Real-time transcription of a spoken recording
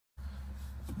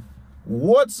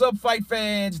What's up, fight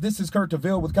fans? This is Kurt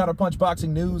DeVille with Counterpunch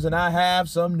Boxing News, and I have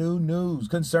some new news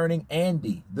concerning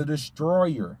Andy, the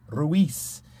Destroyer,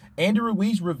 Ruiz. Andy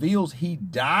Ruiz reveals he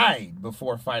died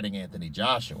before fighting Anthony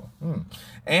Joshua.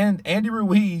 And Andy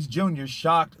Ruiz Jr.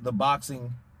 shocked the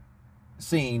boxing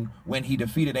scene when he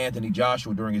defeated Anthony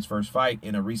Joshua during his first fight.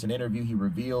 In a recent interview, he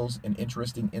reveals an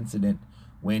interesting incident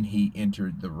when he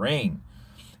entered the ring.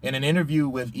 In an interview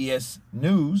with ES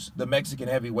News, the Mexican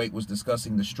heavyweight was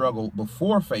discussing the struggle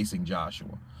before facing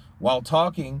Joshua. While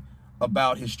talking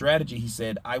about his strategy, he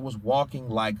said, "I was walking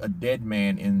like a dead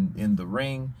man in the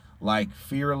ring, like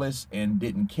fearless and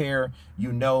didn't care.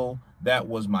 You know, that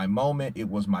was my moment.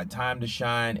 It was my time to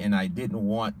shine, and I didn't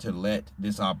want to let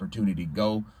this opportunity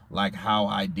go like how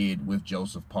I did with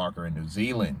Joseph Parker in New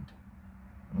Zealand."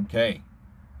 Okay.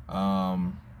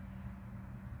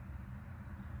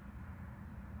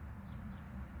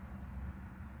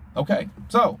 Okay,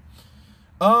 so,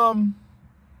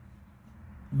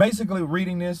 basically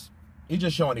reading this, he's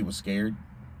just showing he was scared,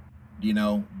 you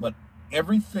know, but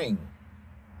everything,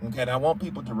 okay, and I want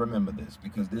people to remember this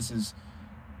because this is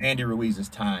Andy Ruiz's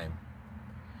time.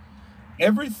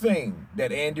 Everything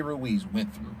that Andy Ruiz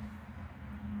went through,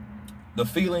 the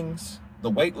feelings, the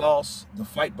weight loss, the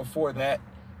fight before that,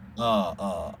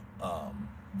 the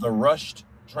rushed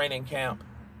training camp,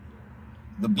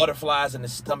 the butterflies in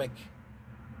his stomach,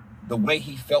 the way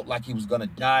he felt like he was going to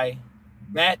die,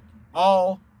 that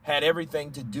all had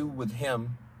everything to do with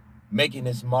him making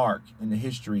his mark in the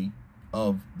history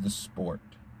of the sport.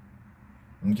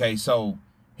 Okay, so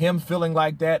him feeling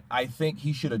like that, I think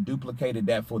he should have duplicated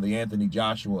that for the Anthony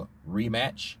Joshua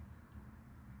rematch.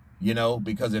 You know,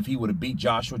 because if he would have beat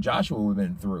Joshua, Joshua would have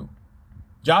been through.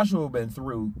 Joshua would have been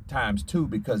through times two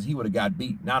because he would have got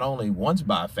beat not only once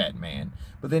by a fat man,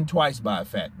 but then twice by a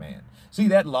fat man. See,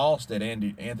 that loss that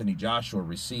Anthony Joshua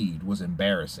received was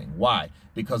embarrassing. Why?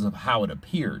 Because of how it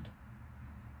appeared.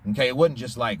 Okay, it wasn't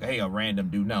just like, hey, a random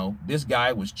dude. No, this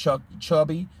guy was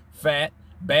chubby, fat,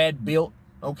 bad built,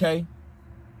 okay,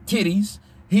 titties.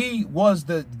 He was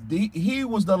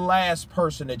the last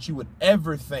person that you would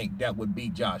ever think that would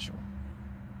beat Joshua.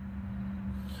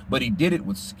 But he did it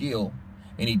with skill.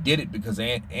 And he did it because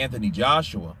Anthony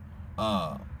Joshua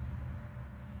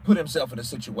put himself in a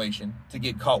situation to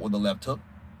get caught with a left hook,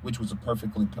 which was a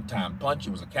perfectly timed punch. It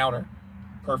was a counter,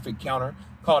 perfect counter.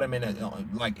 Caught him in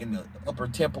the upper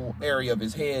temple area of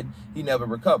his head. He never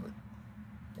recovered.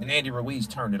 And Andy Ruiz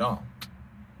turned it on.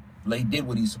 He did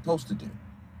what he's supposed to do.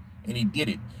 And he did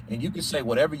it. And you can say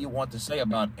whatever you want to say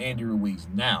about Andy Ruiz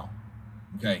now.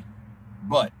 Okay?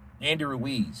 But Andy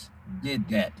Ruiz did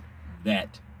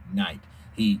that night.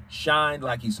 He shined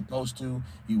like he's supposed to.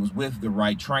 He was with the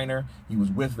right trainer. He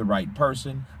was with the right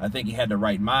person. I think he had the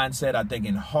right mindset. I think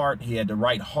in heart, he had the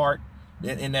right heart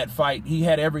in that fight. He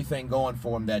had everything going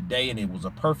for him that day, and it was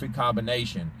a perfect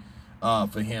combination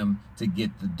for him to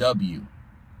get the W.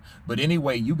 But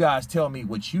anyway, you guys tell me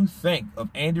what you think of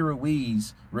Andy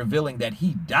Ruiz revealing that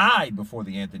he died before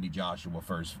the Anthony Joshua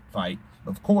first fight.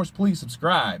 Of course, please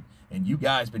subscribe, and you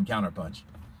guys been Counterpunched.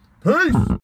 Peace!